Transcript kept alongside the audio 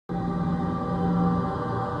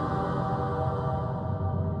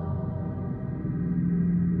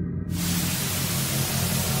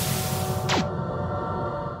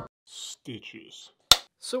Stitches.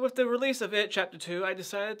 So with the release of It Chapter 2, I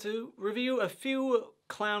decided to review a few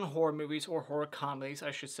clown horror movies, or horror comedies,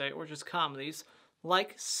 I should say, or just comedies,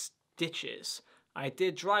 like Stitches. I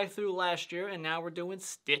did Drive Through last year, and now we're doing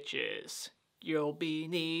Stitches. You'll be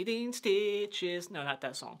needing stitches. No, not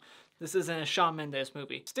that song. This isn't a Shawn Mendes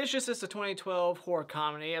movie. Stitches is a 2012 horror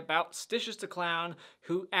comedy about Stitches the Clown,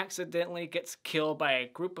 who accidentally gets killed by a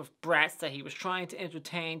group of brats that he was trying to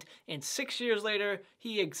entertain, and 6 years later,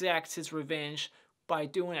 he exacts his revenge by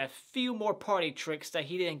doing a few more party tricks that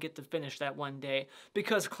he didn't get to finish that one day,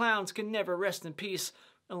 because clowns can never rest in peace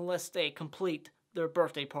unless they complete their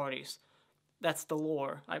birthday parties. That's the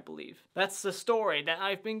lore, I believe. That's the story that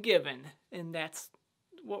I've been given, and that's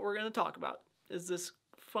what we're going to talk about, is this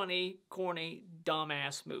funny, corny,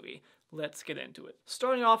 dumbass movie. Let's get into it.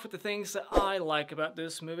 Starting off with the things that I like about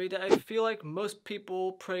this movie that I feel like most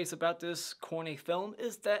people praise about this corny film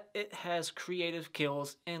is that it has creative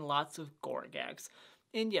kills and lots of gore gags.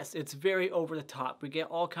 And yes, it's very over the top. We get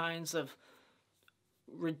all kinds of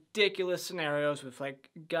ridiculous scenarios with like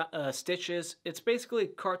Stitches. It's basically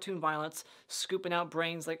cartoon violence, scooping out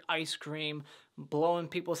brains like ice cream, blowing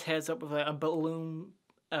people's heads up with a balloon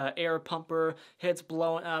air pumper, heads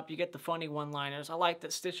blowing up. You get the funny one-liners. I like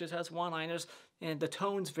that Stitches has one-liners, and the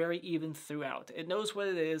tone's very even throughout. It knows what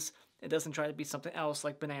it is. It doesn't try to be something else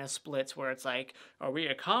like Banana Splits, where it's like, are we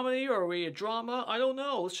a comedy or are we a drama? I don't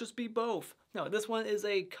know. Let's just be both. No, this one is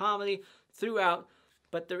a comedy throughout,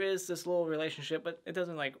 but there is this little relationship, but it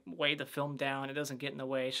doesn't like weigh the film down. It doesn't get in the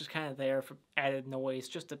way. It's just kind of there for added noise,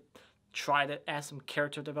 just to try to add some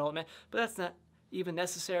character development. But that's not even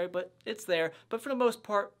necessary, but it's there. But for the most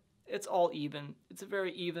part, it's all even. It's a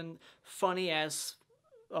very even, funny as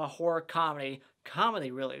a horror comedy.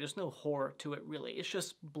 Comedy, really. There's no horror to it, really. It's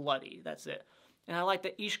just bloody. That's it. And I like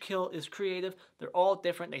that each kill is creative. They're all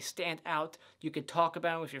different. They stand out. You could talk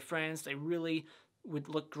about them with your friends. They really would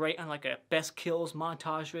look great on like a best kills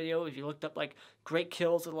montage video. If you looked up like great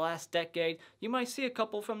kills of the last decade, you might see a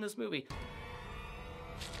couple from this movie.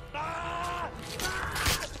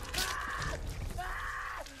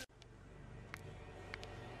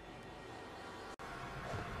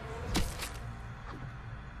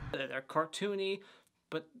 They're cartoony,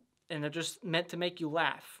 and they're just meant to make you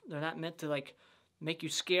laugh. They're not meant to like make you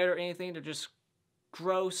scared or anything. They're just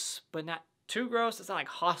gross, but not too gross. It's not like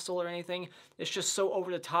hostile or anything. It's just so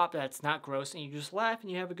over the top that it's not gross, and you just laugh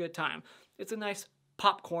and you have a good time. It's a nice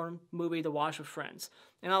popcorn movie to watch with friends.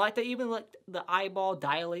 And I like that even like the eyeball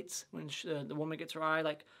dilates when the woman gets her eye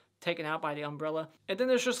like taken out by the umbrella. And then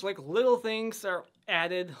there's just like little things that are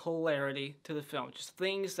added hilarity to the film. Just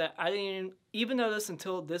things that I didn't even notice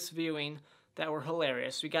until this viewing that were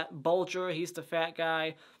hilarious. We got Bulger, he's the fat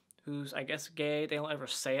guy who's, I guess, gay. They don't ever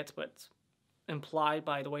say it, but it's implied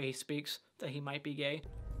by the way he speaks that he might be gay.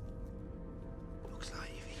 Looks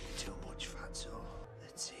like you've eaten too much, fatso.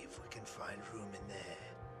 Let's see if we can find room in there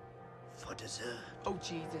for dessert. Oh,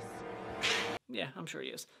 Jesus. Yeah, I'm sure he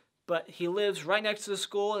is. But he lives right next to the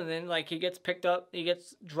school, and then like he gets picked up, he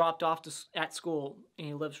gets dropped off at school, and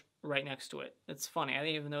he lives right next to it. It's funny. I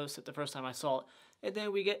didn't even notice it the first time I saw it. And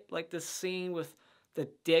then we get like this scene with the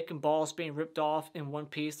dick and balls being ripped off in one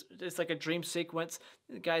piece. It's like a dream sequence.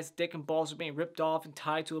 The guy's dick and balls are being ripped off and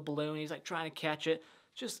tied to a balloon. He's like trying to catch it.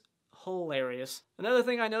 Just hilarious. Another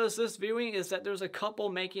thing I noticed this viewing is that there's a couple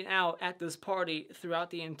making out at this party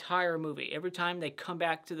throughout the entire movie. Every time they come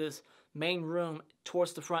back to this main room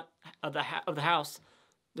towards the front of the house,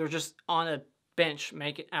 they're just on a bench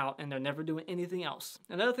making out, and they're never doing anything else.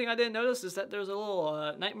 Another thing I didn't notice is that there's a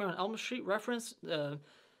little Nightmare on Elm Street reference.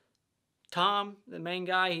 Tom, the main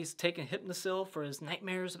guy, he's taking Hypnosil for his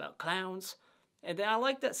nightmares about clowns. And then I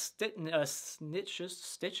like that Stitches?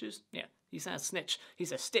 Yeah, he's not a snitch.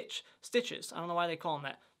 He's a Stitch. Stitches. I don't know why they call him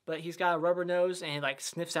that. But he's got a rubber nose, and he like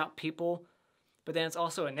sniffs out people. But then it's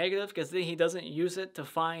also a negative, because then he doesn't use it to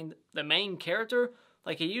find the main character.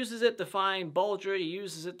 Like, he uses it to find Bulger, he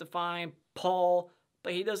uses it to find Paul,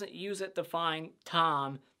 but he doesn't use it to find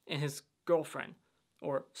Tom and his girlfriend,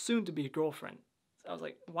 or soon-to-be girlfriend. So I was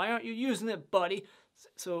like, why aren't you using it, buddy?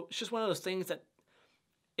 So it's just one of those things that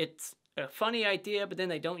it's a funny idea, but then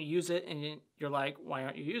they don't use it, and you're like, why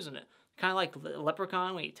aren't you using it? Kind of like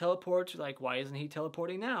Leprechaun, when he teleports, you're like, why isn't he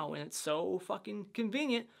teleporting now? When it's so fucking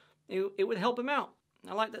convenient, it would help him out.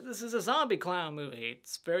 I like that this is a zombie clown movie.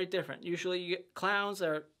 It's very different. Usually you get clowns that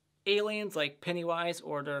are aliens like Pennywise,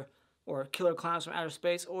 or killer clowns from outer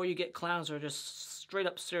space, or you get clowns that are just straight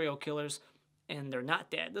up serial killers and they're not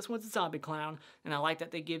dead. This one's a zombie clown, and I like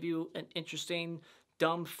that they give you an interesting,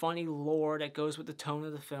 dumb, funny lore that goes with the tone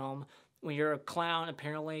of the film. when you're a clown,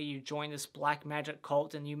 apparently you join this black magic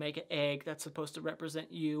cult and you make an egg that's supposed to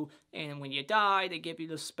represent you. And when you die, they give you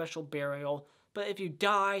this special burial. But if you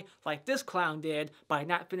die, like this clown did, by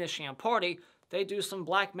not finishing a party, they do some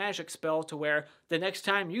black magic spell to where the next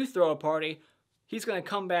time you throw a party, he's going to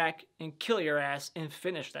come back and kill your ass and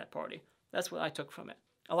finish that party. That's what I took from it.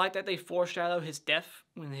 I like that they foreshadow his death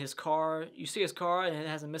when his car, you see his car and it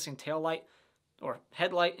has a missing tail light or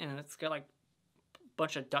headlight, and it's got like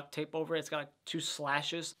bunch of duct tape over it. It's got like 2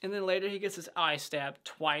 slashes. And then later he gets his eye stabbed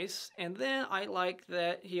twice. And then I like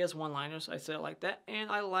that he has one-liners. I said it like that. And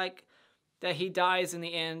I like that he dies in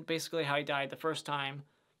the end, basically how he died the first time,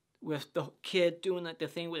 with the kid doing like the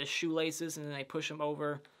thing with his shoelaces and then they push him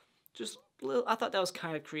over. Just a little, I thought that was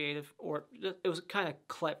kind of creative, or it was kind of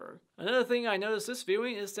clever. Another thing I noticed this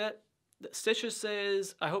viewing is that Stitches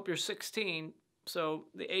says, "I hope you're 16." So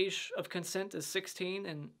the age of consent is 16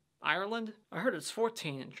 in Ireland. I heard it's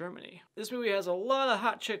 14 in Germany. This movie has a lot of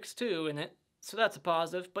hot chicks too in it, so that's a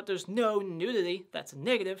positive, but there's no nudity. That's a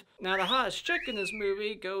negative. Now the hottest chick in this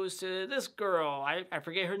movie goes to this girl. I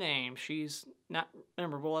forget her name. She's not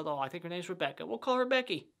memorable at all. I think her name's Rebecca. We'll call her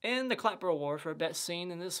Becky. And the Clapper Award for best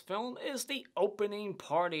scene in this film is the opening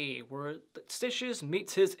party, where Stitches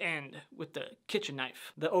meets his end with the kitchen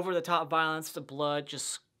knife. The over-the-top violence, the blood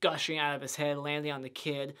just gushing out of his head, landing on the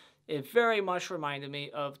kid. It very much reminded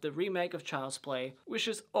me of the remake of Child's Play, which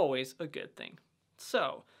is always a good thing.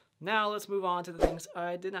 So, now let's move on to the things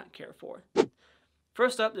I did not care for.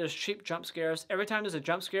 First up, there's cheap jump scares. Every time there's a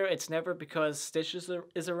jump scare, it's never because Stitches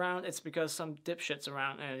is around, it's because some dipshit's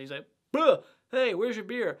around, and he's like, "Buh! Hey, where's your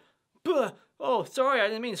beer? Buh! Oh, sorry, I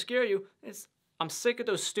didn't mean to scare you." I'm sick of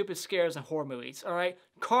those stupid scares in horror movies, alright?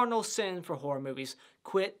 Cardinal sin for horror movies.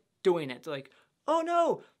 Quit doing it. Like, "Oh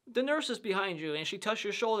no, the nurse is behind you and she touched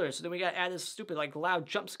your shoulder." So then we gotta add this stupid like loud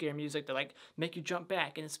jump scare music to like make you jump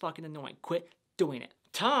back, and it's fucking annoying. Quit doing it.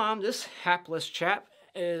 Tom, this hapless chap,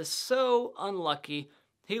 is so unlucky.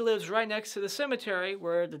 He lives right next to the cemetery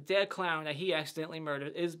where the dead clown that he accidentally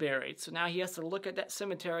murdered is buried. So now he has to look at that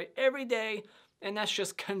cemetery every day, and that's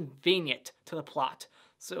just convenient to the plot.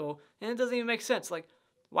 So, and it doesn't even make sense. Like,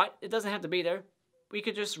 why? It doesn't have to be there. We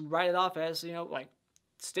could just write it off as, you know, like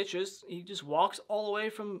Stitches. He just walks all the way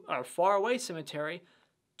from our faraway cemetery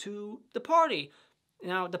to the party.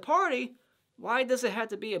 Now, the party, why does it have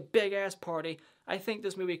to be a big-ass party? I think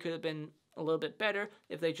this movie could have been a little bit better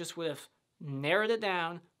if they just would have narrowed it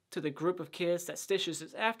down to the group of kids that Stitches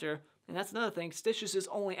is after. And that's another thing. Stitches is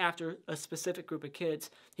only after a specific group of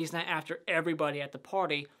kids. He's not after everybody at the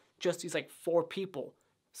party, just these like 4 people.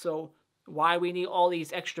 So why we need all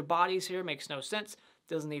these extra bodies here makes no sense.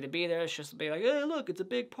 Doesn't need to be there. It's just to be like, "Hey, look, it's a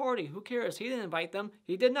big party. Who cares? He didn't invite them.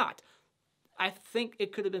 He did not." I think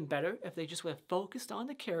it could have been better if they just would have focused on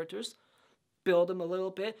the characters, build them a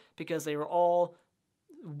little bit, because they were all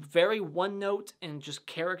very one-note and just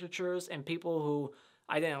caricatures and people who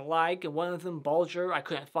I didn't like. And one of them, Bulger, I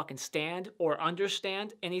couldn't fucking stand or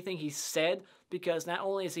understand anything he said, because not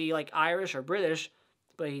only is he like Irish or British,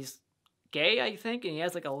 but he's gay, I think, and he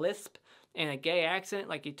has like a lisp and a gay accent,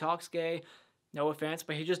 like he talks gay. No offense,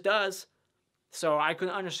 but he just does. So I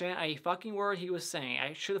couldn't understand a fucking word he was saying.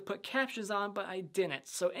 I should have put captions on, but I didn't.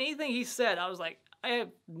 So anything he said, I was like, I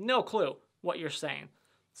have no clue what you're saying.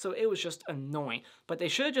 So it was just annoying. But they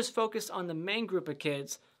should have just focused on the main group of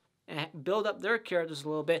kids and build up their characters a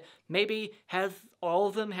little bit. Maybe have all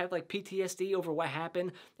of them have like PTSD over what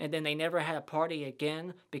happened, and then they never had a party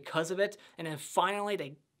again because of it. And then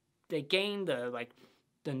finally they gained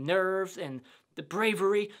the nerves and the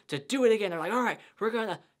bravery to do it again. They're like, "All right, we're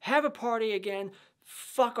gonna have a party again.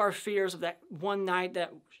 Fuck our fears of that one night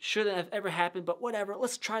that shouldn't have ever happened, but whatever.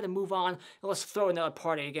 Let's try to move on, and let's throw another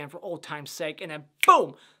party again for old time's sake." And then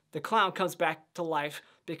boom, the clown comes back to life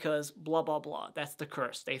because blah blah blah. That's the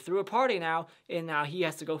curse. They threw a party now, and now he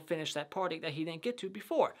has to go finish that party that he didn't get to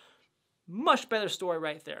before. Much better story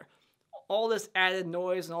right there. All this added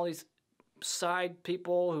noise and all these side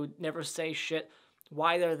people who never say shit,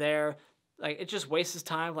 why they're there. Like, it just wastes his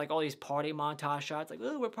time, like all these party montage shots, like,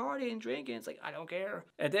 "Oh, we're partying, drinking." It's like, I don't care.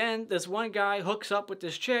 And then this one guy hooks up with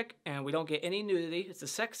this chick, and we don't get any nudity. It's a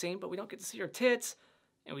sex scene, but we don't get to see her tits,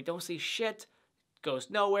 and we don't see shit. Goes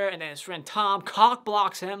nowhere, and then his friend Tom cock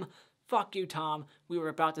blocks him. Fuck you, Tom. We were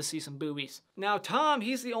about to see some boobies. Now, Tom,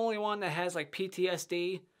 he's the only one that has, like,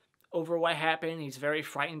 PTSD over what happened. He's very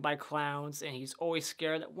frightened by clowns, and he's always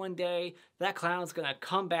scared that one day that clown's gonna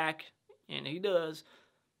come back, and he does.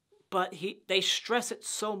 But they stress it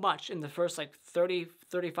so much in the first like 30,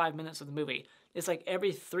 35 minutes of the movie. It's like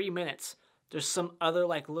every 3 minutes there's some other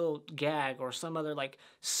like little gag or some other like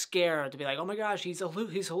scare to be like, oh my gosh, he's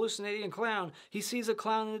hallucinating a clown. He sees a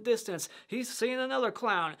clown in the distance. He's seeing another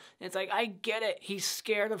clown. And it's like, I get it. He's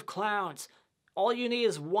scared of clowns. All you need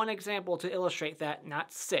is one example to illustrate that,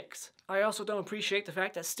 not 6. I also don't appreciate the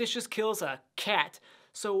fact that Stitches kills a cat.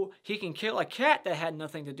 So he can kill a cat that had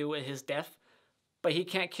nothing to do with his death, but he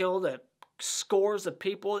can't kill the scores of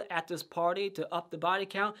people at this party to up the body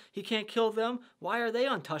count. He can't kill them. Why are they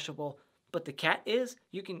untouchable? But the cat is?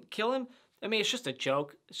 You can kill him? I mean, it's just a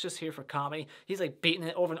joke. It's just here for comedy. He's like beating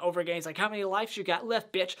it over and over again. He's like, how many lives you got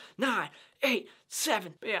left, bitch? 9, 8,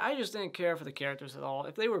 7. But yeah, I just didn't care for the characters at all.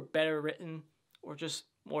 If they were better written or just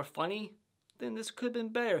more funny, then this could have been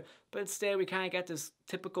better. But instead, we kind of got this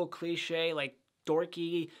typical cliche, like,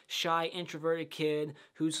 dorky, shy, introverted kid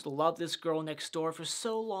who's loved this girl next door for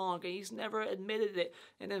so long and he's never admitted it.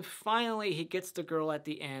 And then finally he gets the girl at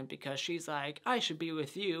the end because she's like, I should be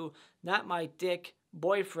with you, not my dick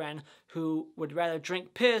boyfriend who would rather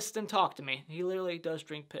drink piss than talk to me. He literally does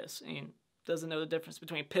drink piss and doesn't know the difference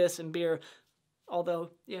between piss and beer. Although,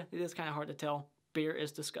 yeah, it is kind of hard to tell. Beer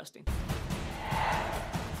is disgusting.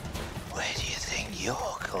 Where do you think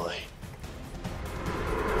you're going?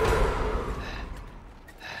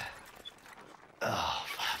 Oh,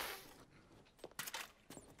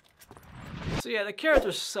 so yeah, the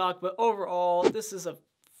characters suck, but overall, this is a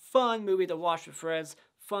fun movie to watch with friends.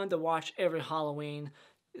 Fun to watch every Halloween.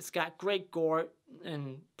 It's got great gore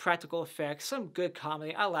and practical effects, some good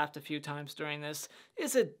comedy. I laughed a few times during this.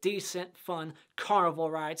 It's a decent, fun carnival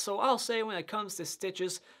ride. So I'll say when it comes to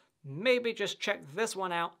Stitches, maybe just check this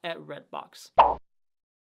one out at Redbox.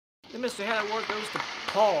 Then Mr. Head at Work goes to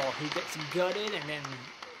Paul. He gets gutted and then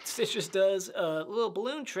Stitches does a little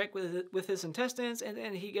balloon trick with his intestines, and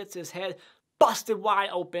then he gets his head busted wide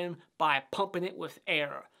open by pumping it with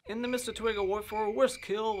air. And the Mr. Twig Award for worst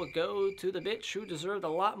kill would go to the bitch who deserved a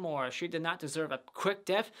lot more. She did not deserve a quick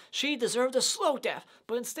death, she deserved a slow death,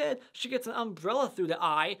 but instead she gets an umbrella through the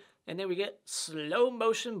eye, and then we get slow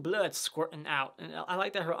motion blood squirting out. And I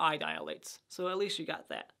like that her eye dilates, so at least you got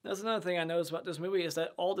that. That's another thing I noticed about this movie is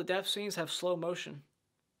that all the death scenes have slow motion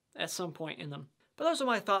at some point in them. But those are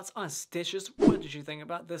my thoughts on Stitches. What did you think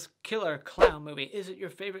about this killer clown movie? Is it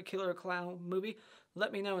your favorite killer clown movie?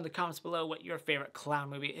 Let me know in the comments below what your favorite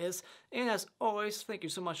clown movie is. And as always, thank you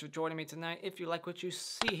so much for joining me tonight. If you like what you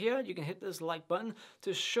see here, you can hit this like button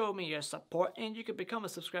to show me your support. And you can become a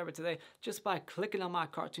subscriber today just by clicking on my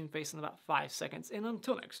cartoon face in about 5 seconds. And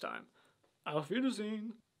until next time, auf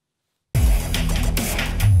Wiedersehen.